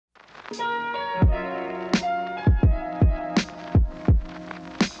Welcome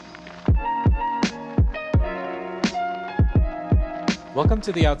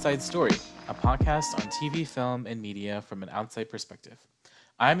to The Outside Story, a podcast on TV, film, and media from an outside perspective.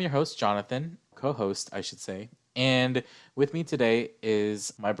 I'm your host, Jonathan, co-host, I should say, and with me today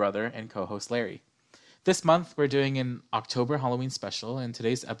is my brother and co-host, Larry. This month, we're doing an October Halloween special, and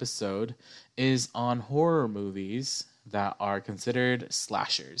today's episode is on horror movies that are considered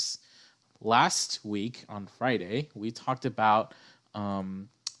slashers. Last week, on Friday, we talked about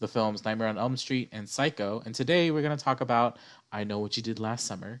the films Nightmare on Elm Street and Psycho, and today we're going to talk about I Know What You Did Last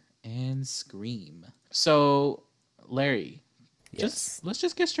Summer and Scream. So, Larry, let's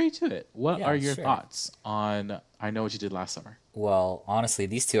just get straight to it. What are your thoughts on I Know What You Did Last Summer? Well, honestly,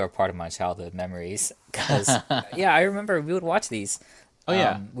 these two are part of my childhood memories because, I remember we would watch these. Oh,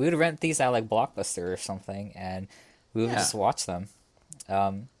 yeah. We would rent these at like Blockbuster or something, and we would just watch them.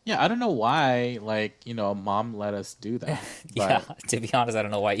 I don't know why, mom let us do that. But, to be honest, I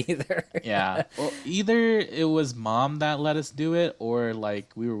don't know why either. Yeah. Well, either it was mom that let us do it, or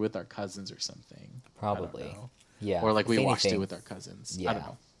we were with our cousins or something. Probably. Yeah. Or we watched it with our cousins. Yeah. I don't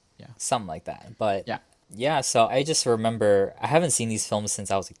know. Yeah. Something like that. But yeah, so I just remember I haven't seen these films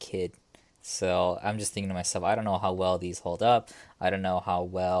since I was a kid. So I'm just thinking to myself, I don't know how well these hold up. I don't know how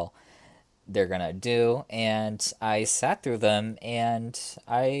well they're gonna do, and I sat through them, and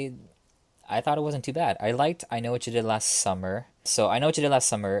I thought it wasn't too bad. I liked I Know What You Did Last Summer. So I Know What You Did Last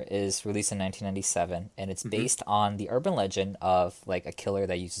Summer is released in 1997, and it's based on the urban legend of a killer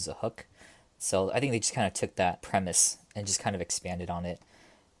that uses a hook. So I think they just kind of took that premise and just kind of expanded on it.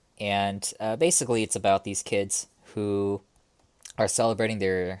 And basically it's about these kids who are celebrating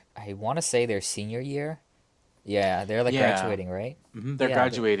their, I want to say their senior year. Yeah, they're graduating, right? Mm-hmm. They're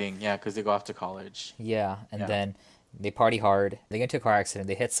graduating, because they go off to college. Yeah, and then they party hard. They get into a car accident.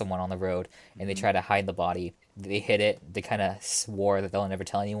 They hit someone on the road, and they try to hide the body. They hit it. They kind of swore that they'll never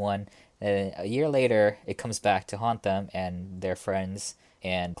tell anyone. And a year later, it comes back to haunt them, and their friends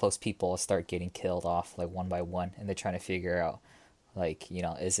and close people start getting killed off one by one, and they're trying to figure out,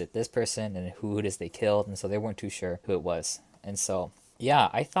 is it this person, and who it is they killed? And so they weren't too sure who it was. And so,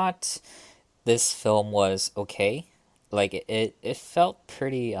 I thought this film was okay. It felt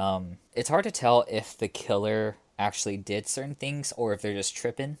pretty it's hard to tell if the killer actually did certain things or if they're just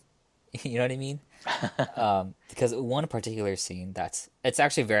tripping. You know what I mean? Because one particular scene it's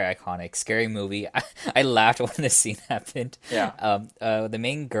actually very iconic, scary movie. I laughed when this scene happened. The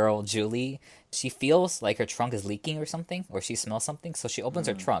main girl, Julie, she feels like her trunk is leaking or something, or she smells something, so she opens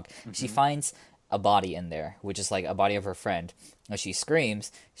her trunk. She finds a body in there, which is a body of her friend. And she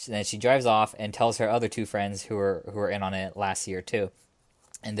screams, then she drives off and tells her other two friends who were in on it last year too.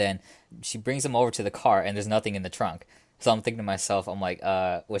 And then she brings them over to the car, and there's nothing in the trunk. So I'm thinking to myself, I'm like,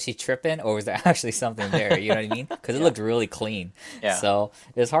 was she tripping, or was there actually something there? You know what I mean? Because it looked really clean. Yeah. So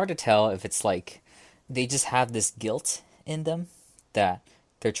it's hard to tell if it's they just have this guilt in them that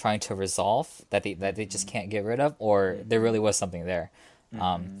they're trying to resolve, that they just can't get rid of, or there really was something there.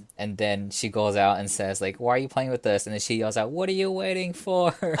 And then she goes out and says, why are you playing with this? And then she yells out, what are you waiting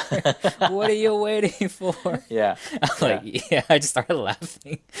for? What are you waiting for? Yeah. I'm I just started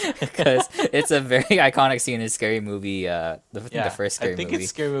laughing because it's a very iconic scene in Scary Movie, the first Scary Movie. I think it's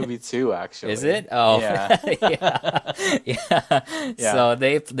Scary Movie 2, actually. Is it? Oh, yeah. Yeah. So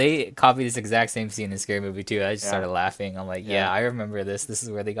they copied this exact same scene in Scary Movie 2. I just started laughing. I'm like, I remember this. This is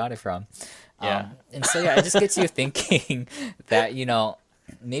where they got it from. Yeah. And so, it just gets you thinking that,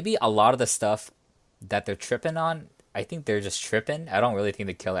 maybe a lot of the stuff that they're tripping on, I think they're just tripping. I don't really think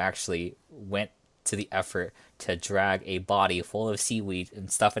the killer actually went to the effort to drag a body full of seaweed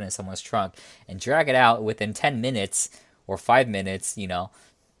and stuff it in someone's trunk and drag it out within 10 minutes or 5 minutes, to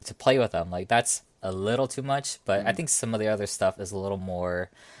play with them. That's a little too much, but I think some of the other stuff is a little more.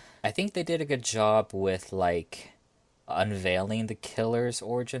 I think they did a good job with unveiling the killer's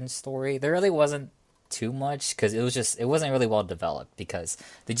origin story. There really wasn't too much because it wasn't really well developed, because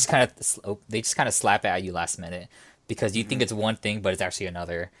they just kind of slap it at you last minute because you think it's one thing but it's actually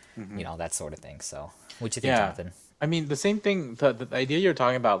another, that sort of thing. So what do you think, Jonathan? I mean, the same thing, the idea you're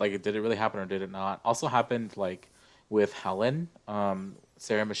talking about, did it really happen or did it not, also happened with Helen,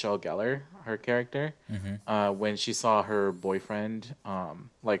 Sarah Michelle Gellar, her character, when she saw her boyfriend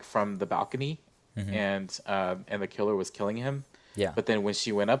from the balcony. And the killer was killing him. Yeah. But then when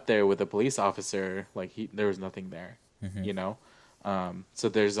she went up there with a police officer, there was nothing there. So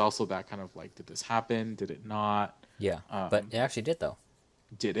there's also that kind of did this happen? Did it not? Yeah. But it actually did, though.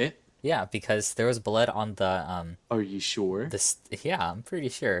 Did it? Yeah, because there was blood on the Are you sure? this. Yeah, I'm pretty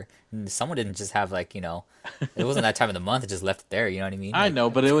sure. And someone didn't just have like, it wasn't that time of the month. It just left it there. You know what I mean? I Like, know,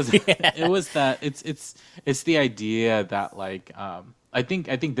 but it was it yeah, was that it's the idea that like I think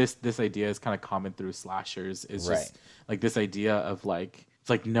this idea is kind of common through slashers. It's right. just like this idea of like it's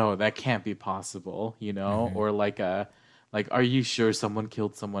like no, that can't be possible, Mm-hmm. or like a like are you sure someone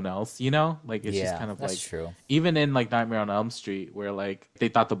killed someone else, Like it's just Yeah, kind of that's like true. even in like Nightmare on Elm Street where like they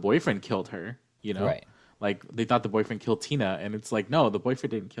thought the boyfriend killed her. Right. Like they thought the boyfriend killed Tina and it's like no, the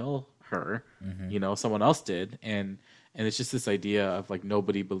boyfriend didn't kill her, Mm-hmm. someone else did and it's just this idea of like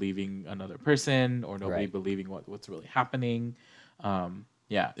nobody believing another person or nobody Right. believing what's really happening.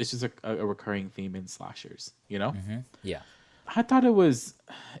 Yeah, it's just a recurring theme in slashers. Mm-hmm. Yeah. I thought it was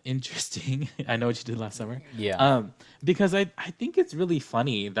interesting. I know what you did last summer. Yeah. Because I think it's really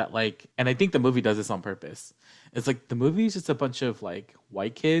funny that like, and I think the movie does this on purpose. It's like the movie is just a bunch of like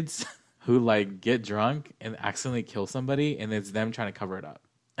white kids who like get drunk and accidentally kill somebody, and it's them trying to cover it up.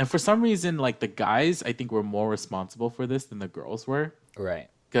 And for some reason, like the guys, I think were more responsible for this than the girls were Right.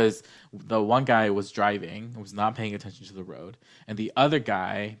 because the one guy was driving, was not paying attention to the road, and the other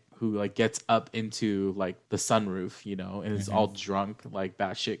guy who like gets up into like the sunroof, and is Mm-hmm. all drunk, like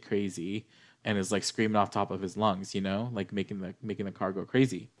batshit crazy, and is like screaming off top of his lungs, like making the car go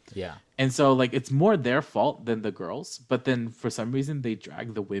crazy. Yeah. And so like it's more their fault than the girls, but then for some reason they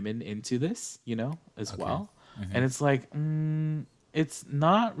drag the women into this, as Okay. well. Mm-hmm. And it's like it's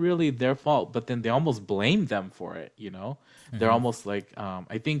not really their fault, but then they almost blame them for it. They're Mm-hmm. almost like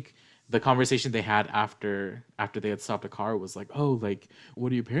I think the conversation they had after they had stopped a car was like, "Oh, like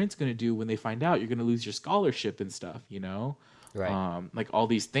what are your parents going to do when they find out you're going to lose your scholarship and stuff?" Right. Like all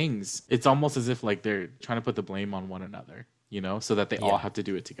these things. It's almost as if like they're trying to put the blame on one another, so that they all Yeah. have to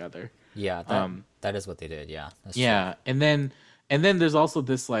do it together. Yeah. That is what they did. Yeah. That's true. Yeah, and then there's also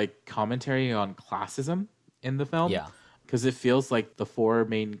this like commentary on classism in the film Yeah. because it feels like the four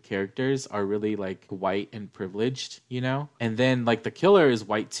main characters are really like white and privileged, and then like the killer is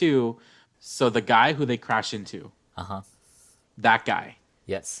white too. So the guy who they crash into, Uh huh. that guy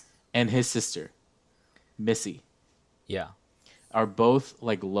Yes. and his sister, Missy, Yeah. are both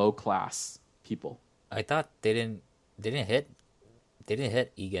like low class people. I thought they didn't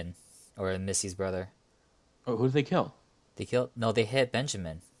hit Egan or Missy's brother. Oh, who did they kill? They killed no, they hit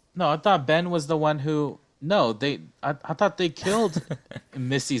Benjamin. No, I thought Ben was the one who. No, I thought they killed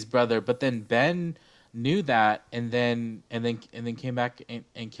Missy's brother, but then Ben knew that, and then came back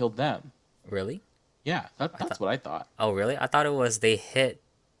and killed them. Really? Yeah, I that's thought what I thought. Oh, really? I thought it was they hit.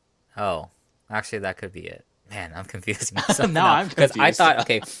 Oh, actually that could be it. Man, I'm confusing myself Now now I'm because I confused. thought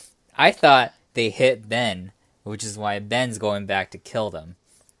okay, I thought they hit Ben, which is why Ben's going back to kill them.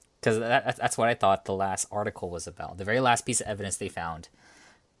 Because that's what I thought the last article was about. The very last piece of evidence they found.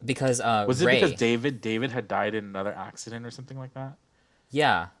 Because Was it because Ray, David had died in another accident or something like that?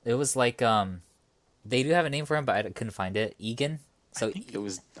 yeah, it was like they do have a name for him, but I couldn't find it. Egan. I So think it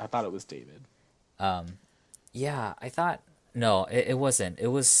was. I thought it was David. yeah, I thought no, it wasn't. It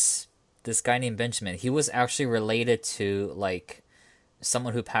was this guy named Benjamin. He was actually related to like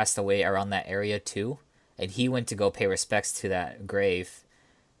someone who passed away around that area too, and he went to go pay respects to that grave,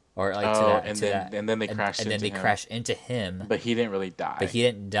 or like to Oh, that to that, and then they crashed and then into they him, crashed into him, but he didn't really but die. he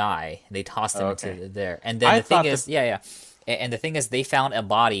didn't die. They tossed him Oh, into okay. there, and then I the thing thought is, that. yeah, yeah, and the thing is, they found a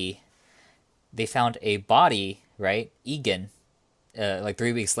body. They found a body, right, Egan, like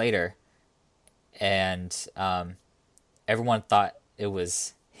 3 weeks later, and everyone thought it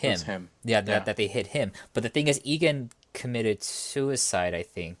was It was him. him. Yeah, Yeah. that they hit him. But the thing is, Egan committed suicide, I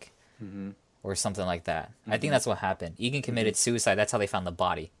think, Mm-hmm. or something like that. I think Mm-hmm. that's what happened. Egan committed suicide. That's how they found the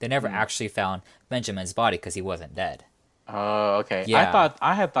body. They never actually found Benjamin's body because he wasn't dead. Oh, okay. Yeah.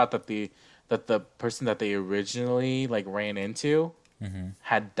 I had thought that the person that they originally like ran into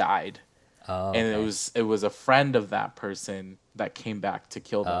had died, Oh, and okay. it was a friend of that person that came back to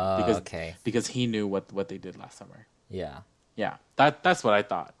kill them Oh, okay. because he knew what they did last summer. Yeah. Yeah, that's what I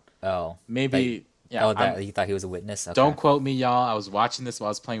thought. Oh. Maybe yeah. Oh, that you thought he was a witness? Okay. Don't quote me, y'all. I was watching this while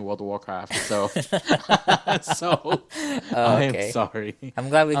I was playing World of Warcraft, so so Oh, I am okay. sorry. I'm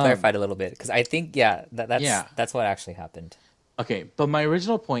glad we clarified a little bit because I think yeah, Yeah. that's what actually happened. Okay, but my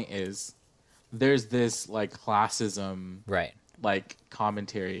original point is there's this like classism Right. like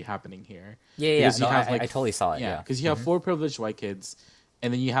commentary happening here. Yeah, yeah. Because No, you have I totally saw it. yeah, Yeah. because you have four privileged white kids,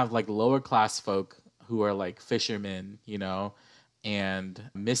 and then you have like lower class folk who are like fishermen, and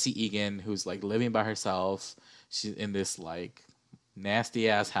Missy Egan who's like living by herself. She's in this like nasty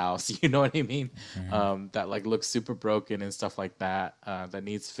ass house, you know what I mean? That like looks super broken and stuff like that. That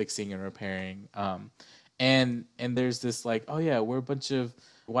needs fixing and repairing. And there's this like, oh yeah, we're a bunch of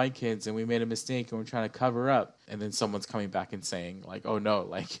white kids and we made a mistake and we're trying to cover up. And then someone's coming back and saying like, oh no,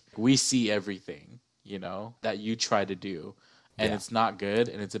 like we see everything, you know, that you try to do. And it's not good.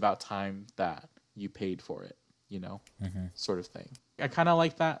 And it's about time that you paid for it, you know, sort of thing. I kind of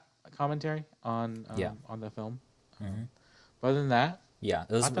like that commentary on the film. But other than that, it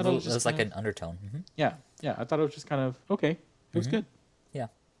was like an undertone. Yeah, I thought it was just kind of okay. It was good. Yeah.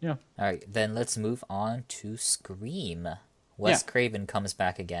 Yeah. All right, then let's move on to Scream. Wes Craven comes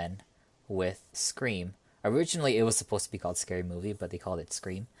back again with Scream. Originally, it was supposed to be called Scary Movie, but they called it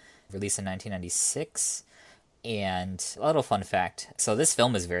Scream. Released in 1996. And a little fun fact. So this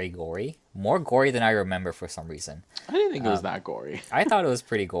film is very gory. More gory than I remember for some reason. I didn't think it was that gory. I thought it was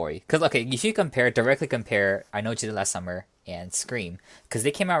pretty gory. Because, okay, if you directly compare I Know What You Did Last Summer and Scream, because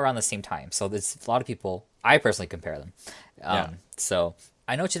they came out around the same time. So there's a lot of people, I personally compare them. So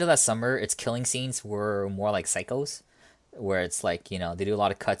I Know What You Did Last Summer, its killing scenes were more like Psychos, where it's like, you know, they do a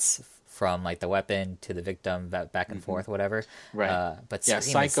lot of cuts from like the weapon to the victim back and forth, whatever. Right. But yeah,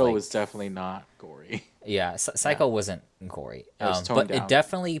 Scream Psycho like, was definitely not gory. Yeah, Psycho wasn't gory. Was toned but down. it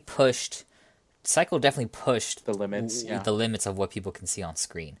definitely pushed... Psycho definitely pushed the limits, the limits of what people can see on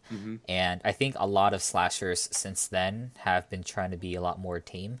screen. And I think a lot of slashers since then have been trying to be a lot more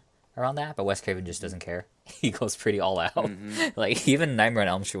tame around that, but Wes Craven just doesn't care. He goes pretty all out. Like, even Nightmare on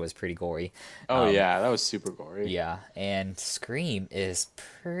Elm Street was pretty gory. Oh, yeah, that was super gory. Yeah, and Scream is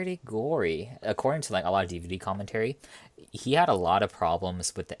pretty gory. According to like a lot of DVD commentary, he had a lot of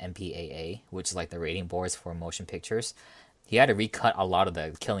problems with the MPAA, which is like the rating boards for motion pictures. He had to recut a lot of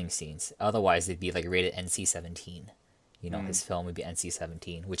the killing scenes. Otherwise, they'd be like rated NC-17. You know, his film would be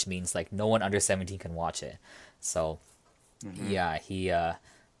NC-17, which means like no one under 17 can watch it. So, yeah, he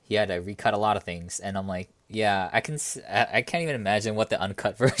had to recut a lot of things, and I'm like, yeah, I can't even imagine what the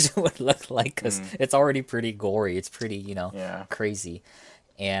uncut version would look like because it's already pretty gory. It's pretty, you know, crazy.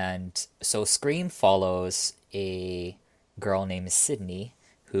 And so Scream follows a girl named Sydney,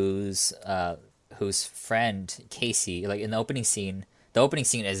 whose friend Casey, like in the opening scene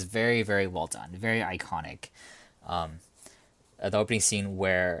is very, very well done, very iconic. The opening scene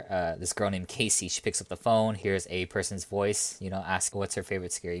where this girl named Casey, she picks up the phone, hears a person's voice, you know, ask what's her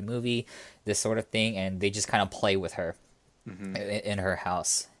favorite scary movie, this sort of thing, and they just kind of play with her in her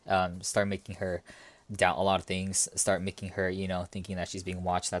house, start making her doubt a lot of things, start making her, you know, thinking that she's being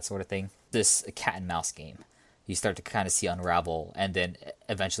watched, that sort of thing. This cat and mouse game. You start to kind of see unravel, and then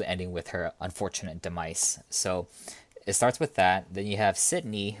eventually ending with her unfortunate demise. So it starts with that. Then you have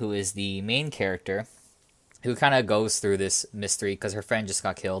Sydney, who is the main character, who kind of goes through this mystery because her friend just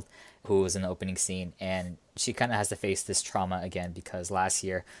got killed, who was in the opening scene, and she kind of has to face this trauma again because last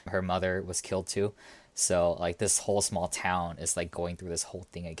year her mother was killed too. So like this whole small town is like going through this whole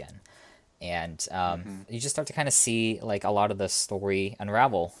thing again. And you just start to kind of see like a lot of the story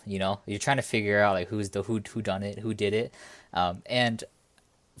unravel. You know, you're trying to figure out like who done it, who did it, and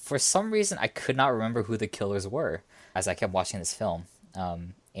for some reason I could not remember who the killers were as I kept watching this film.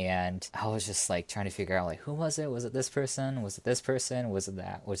 And I was just like trying to figure out like who was it? Was it this person? Was it this person? Was it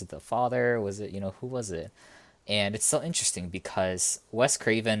that? Was it the father? Was it, you know, who was it? And it's so interesting because Wes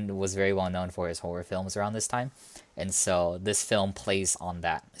Craven was very well known for his horror films around this time. And so this film plays on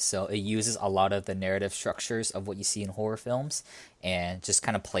that. So it uses a lot of the narrative structures of what you see in horror films and just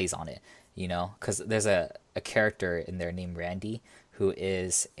kind of plays on it, you know, because there's a character in there named Randy who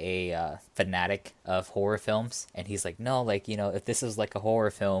is a fanatic of horror films. And he's like, no, like, you know, if this is like a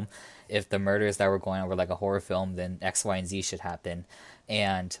horror film, if the murders that were going on were like a horror film, then X, Y, and Z should happen.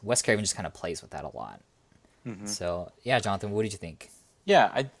 And Wes Craven just kind of plays with that a lot. So, yeah, Jonathan, what did you think?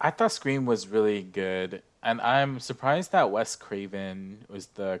 Yeah, I thought Scream was really good. And I'm surprised that Wes Craven was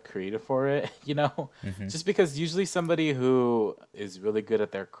the creator for it, you know? Just because usually somebody who is really good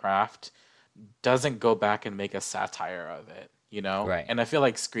at their craft doesn't go back and make a satire of it, you know? Right. And I feel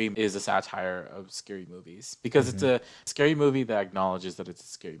like Scream is a satire of scary movies because it's a scary movie that acknowledges that it's a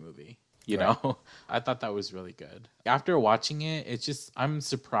scary movie. You know, I thought that was really good. After watching it, it's just, I'm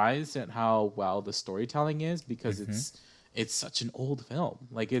surprised at how well the storytelling is because it's such an old film.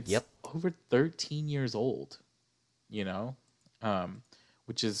 Like it's over 13 years old, you know,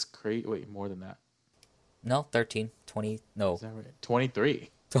 which is great. Wait, more than that. No, 13, 20, no. Is that right? 23.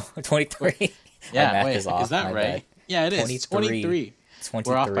 23. Yeah, wait, is that right? Yeah, it is. 23.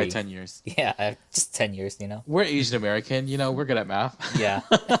 23. We're off by 10 years. Yeah, just 10 years, you know. We're Asian American, you know, we're good at math. Yeah.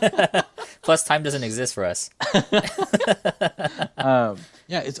 Plus, time doesn't exist for us.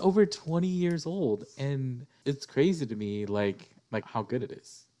 Yeah, it's over 20 years old, and it's crazy to me, like how good it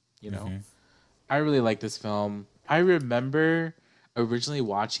is, you know? I really like this film. I remember originally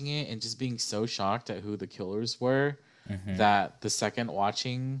watching it and just being so shocked at who the killers were. that the second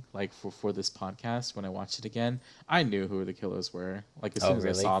watching, like for this podcast, when I watched it again, I knew who the killers were. Like as soon as I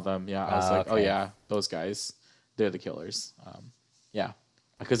really? saw them, yeah, I was like, oh Okay. yeah, those guys, they're the killers. Yeah,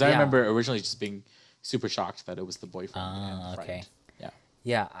 because I Yeah. remember originally just being super shocked that it was the boyfriend and Okay. friend. Yeah.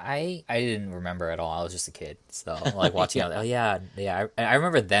 Yeah, I didn't remember at all. I was just a kid, so like watching. Yeah. I was, oh yeah, yeah. I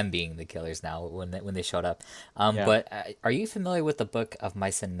remember them being the killers now when they showed up. Yeah. But are you familiar with the book of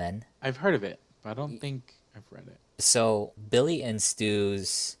Mice and Men? I've heard of it, but I don't think I've read it. So Billy and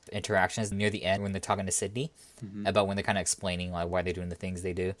Stu's interactions near the end when they're talking to Sydney about when they're kind of explaining like why they're doing the things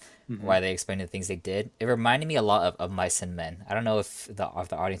they do, why they explain the things they did. It reminded me a lot of Mice and Men. I don't know if the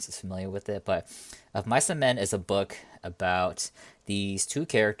audience is familiar with it, but of Mice and Men is a book about these two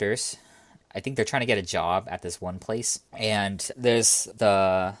characters. I think they're trying to get a job at this one place. And there's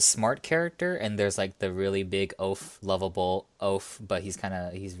the smart character and there's like the really big oaf, lovable oaf, but he's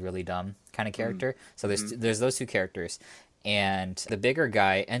really dumb kind of character. So there's those two characters. And the bigger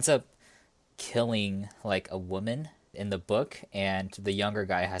guy ends up killing like a woman in the book, and the younger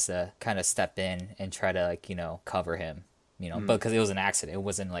guy has to kind of step in and try to like, cover him, but because it was an accident, it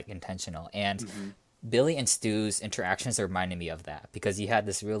wasn't like intentional. And Billy and Stu's interactions reminded me of that because you had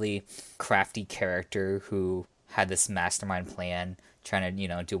this really crafty character who had this mastermind plan trying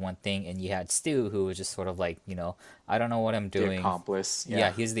to, do one thing, and you had Stu who was just sort of like, I don't know what I'm doing. The accomplice.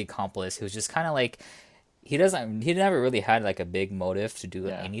 Yeah, he's the accomplice who's just kind of like he never really had like a big motive to do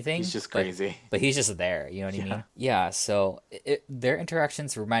anything. He's just crazy. But he's just there, you know what I mean? Yeah, so their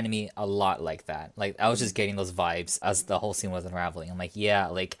interactions reminded me a lot like that. Like I was just getting those vibes as the whole scene was unraveling. I'm like, yeah,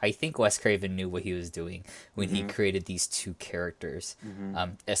 like I think Wes Craven knew what he was doing when he created these two characters,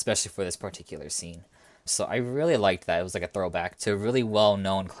 especially for this particular scene. So I really liked that. It was like a throwback to a really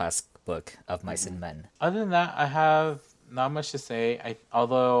well-known classic book of Mice and Men. Other than that, I have not much to say.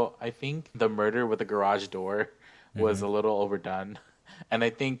 Although I think the murder with the garage door was a little overdone, and I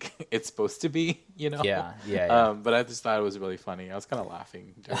think it's supposed to be, Yeah. But I just thought it was really funny. I was kind of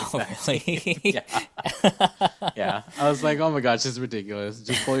laughing during that. Really? Yeah. Yeah. I was like, oh my gosh, this is ridiculous.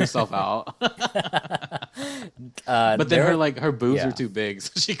 Just pull yourself out. But then her boobs were too big,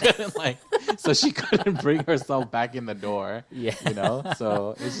 so she couldn't bring herself back in the door. Yeah.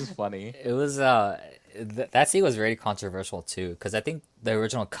 So it's just funny. It was that scene was very controversial too, because I think the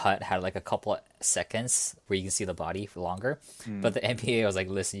original cut had like a couple of seconds where you can see the body for longer, but the NBA was like,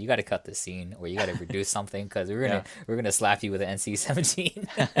 "Listen, you got to cut this scene, or you got to reduce something, because we're gonna slap you with an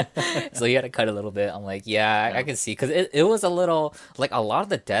NC-17." So you had to cut a little bit. I'm like, I can see, because it was a little like a lot of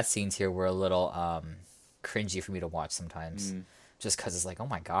the death scenes here were a little cringy for me to watch sometimes. Just because it's like, oh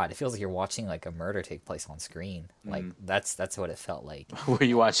my god, it feels like you're watching like a murder take place on screen. Like that's what it felt like. Were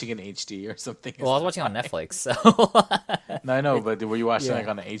you watching in HD or something? Well, I was watching on Netflix, so. No, I know, but were you watching like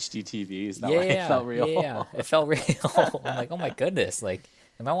on an HD TV? Is that why it felt real? Yeah, it felt real. I'm like, oh my goodness, like,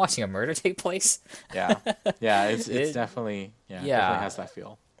 am I watching a murder take place? Yeah, it's definitely definitely has that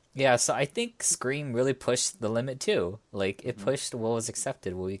feel. Yeah, so I think Scream really pushed the limit too. Like it pushed what was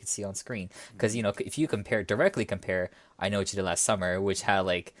accepted, what we could see on screen. Because if you directly compare I Know What You Did Last Summer, which had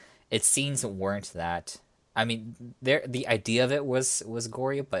like its scenes weren't that. I mean, the idea of it was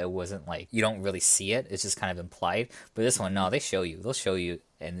gory, but it wasn't like you don't really see it. It's just kind of implied. But this one, no, they'll show you,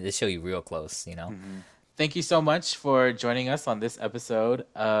 and they show you real close. Thank you so much for joining us on this episode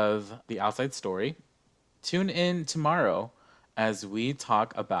of The Outside Story. Tune in tomorrow as we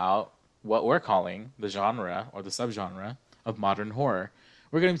talk about what we're calling the genre or the subgenre of modern horror.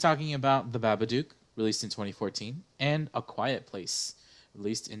 We're going to be talking about The Babadook, released in 2014, and A Quiet Place,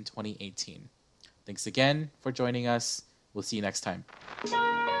 released in 2018. Thanks again for joining us. We'll see you next time.